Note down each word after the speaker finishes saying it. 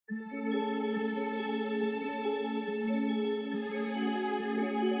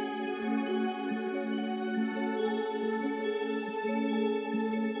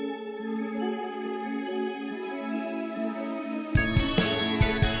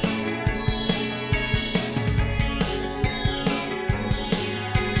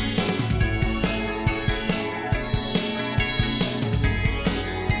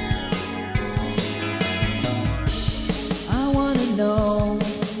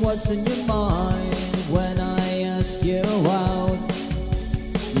what's in your mind when I ask you out.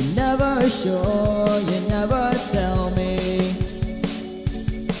 You're never sure, you never tell me.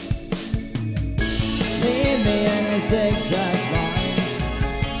 Lead me in a zigzag line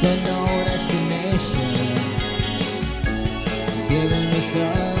to no destination, giving me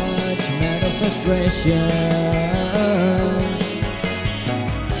such mental frustration.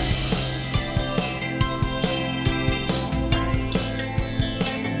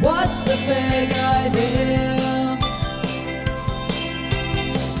 What's the big idea?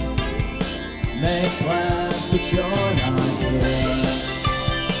 Make plans, but you're not here.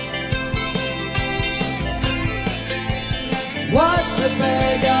 What's the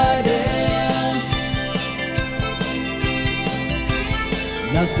big idea?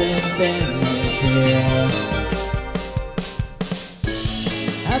 Nothing been made clear.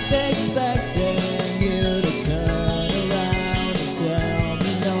 Half expecting you to turn around and tell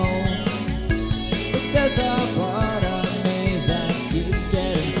me no, but there's a part of me that keeps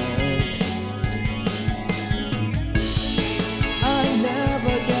getting old. I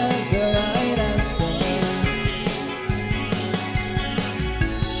never get the right answer.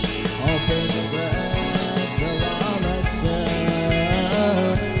 Hope it spreads around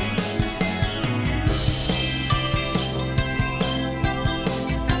myself.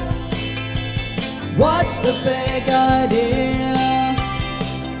 What's the big idea?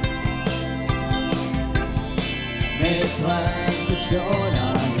 Make plans, but you're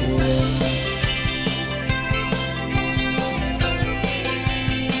not here.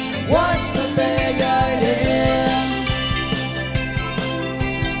 What's the big idea?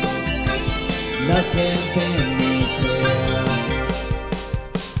 Nothing can be clear.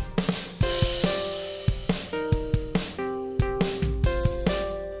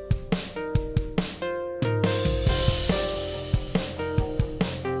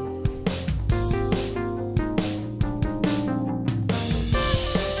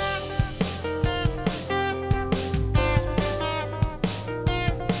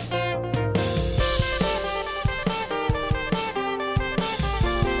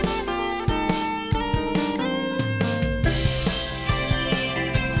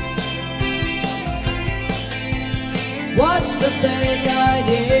 What's the big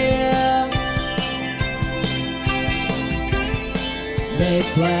idea? Make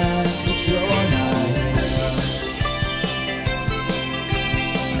plans, but you're not here.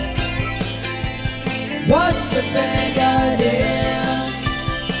 What's the big idea?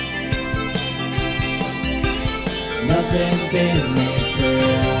 Nothing been made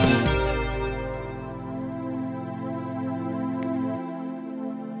clear.